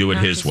too. And do it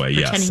his way.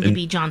 Yes. Pretending to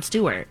be Jon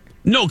Stewart.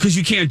 No, because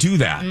you can't do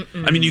that.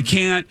 I mean, you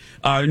can't.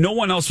 No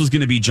one else was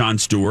going to be Jon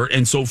Stewart,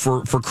 and so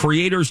for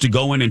creators to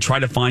go in and try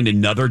to find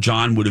another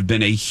Jon would have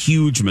been a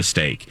huge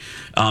mistake.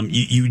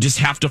 You just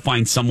have to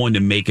find someone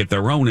to make it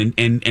their own,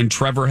 and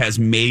Trevor has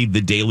made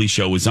the Daily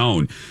Show his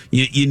own.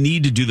 You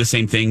need to do the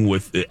same thing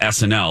with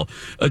SNL.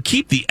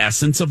 Keep the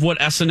essence of what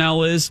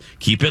SNL is.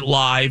 Keep it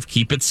live.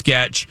 Keep it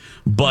sketch,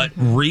 but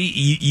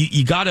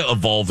you got to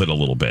evolve it a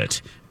little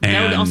bit. And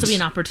that would also be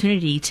an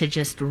opportunity to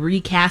just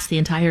recast the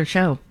entire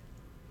show.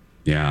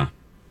 Yeah.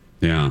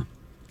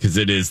 Because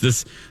it is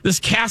this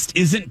cast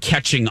isn't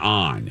catching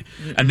on,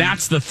 and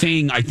that's the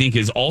thing I think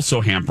is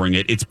also hampering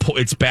it.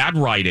 It's bad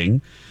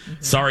writing.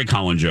 Sorry,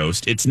 Colin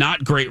Jost. It's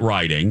not great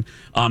writing.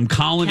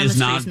 Colin is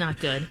not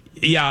good.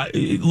 Yeah,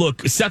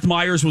 look, Seth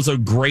Meyers was a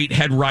great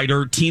head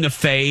writer. Tina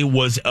Fey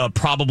was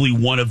probably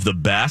one of the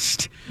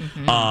best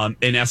in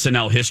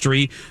SNL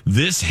history.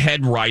 This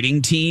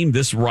writing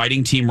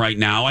team right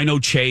now, I know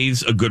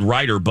Che's a good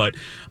writer, but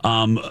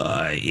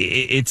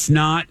it's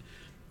not.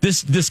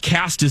 This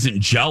cast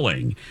isn't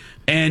gelling.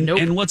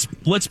 And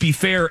let's be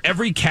fair,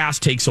 every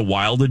cast takes a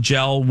while to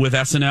gel with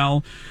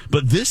SNL,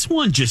 but this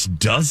one just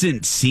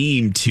doesn't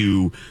seem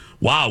to.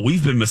 Wow,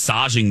 we've been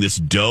massaging this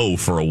dough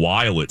for a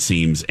while, it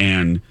seems,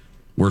 and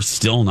we're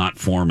still not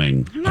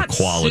forming a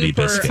quality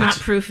biscuit. It's not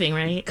proofing,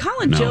 right?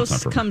 Colin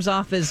Jost comes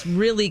off as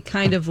really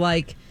kind of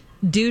like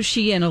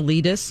douchey and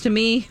elitist to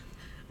me.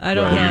 I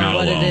don't know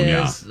what it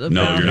is. Yeah.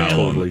 No, you're not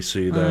alone. Totally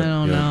see that. I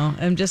don't know.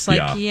 I'm just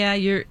like,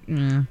 you're.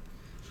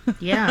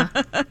 Yeah.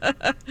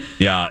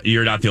 Yeah,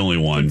 you're not the only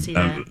one.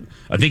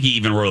 I think he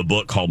even wrote a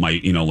book called My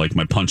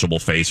Punchable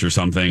Face or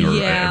something,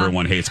 or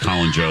Everyone Hates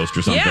Colin Jost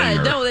or something.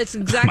 Yeah, no, that's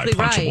exactly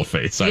My Punchable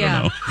Face. I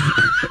don't know.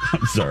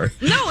 I'm sorry.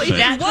 No,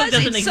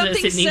 it's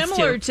something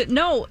similar to.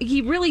 No,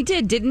 he really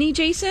did, didn't he,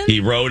 Jason? He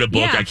wrote a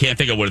book. Yeah. I can't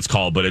think of what it's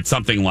called, but it's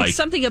something like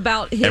something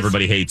about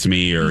Everybody Hates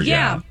Me, or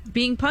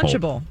being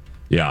punchable.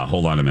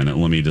 Hold on a minute.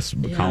 Let me just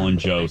Colin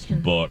Jost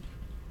book.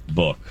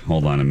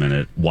 Hold on a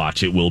minute.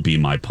 Watch, it will be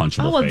My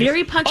Punchable Face. A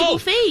very punchable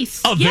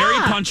face. Very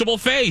punchable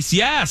face.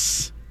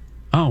 Yes.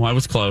 Oh, I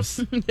was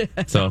close.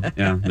 So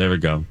there we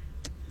go.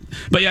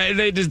 But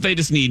they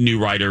just need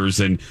new writers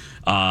and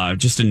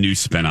just a new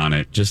spin on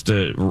it, just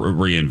to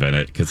reinvent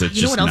it, because it's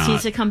just what else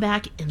needs to come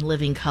back? In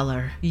Living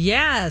Color.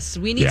 Yes,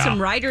 we need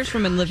some writers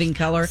from In Living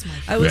Color.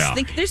 I was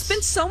thinking, there's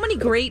been so many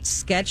great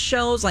sketch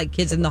shows like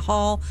Kids in the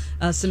Hall,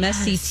 some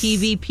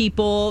SCTV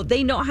people.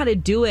 They know how to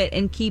do it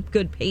and keep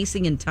good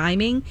pacing and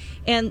timing.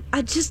 And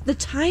the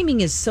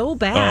timing is so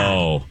bad.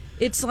 Oh.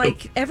 It's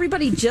like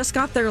everybody just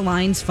got their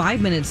lines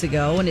 5 minutes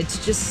ago, and it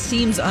just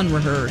seems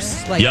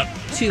unrehearsed.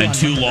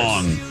 Too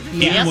long.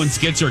 Even when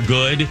skits are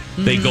good,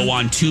 they go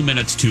on 2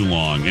 minutes too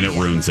long, and it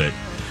ruins it.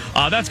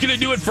 That's going to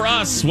do it for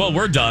us. Well,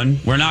 we're done.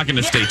 We're not going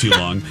to stay too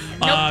long.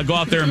 Go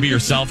out there and be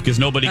yourself, because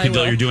nobody can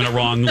tell you're doing it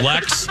wrong.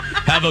 Lex,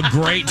 have a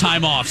great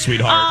time off,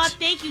 sweetheart.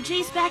 Thank you.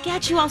 Jace, back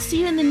at you. I'll see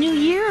you in the new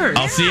year.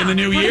 I'll see you in the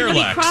new year,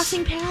 Lex.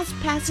 Crossing paths,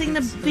 passing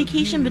the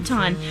vacation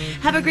baton.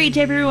 Have a great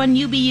day, everyone.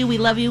 You be you. We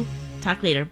love you. Talk later.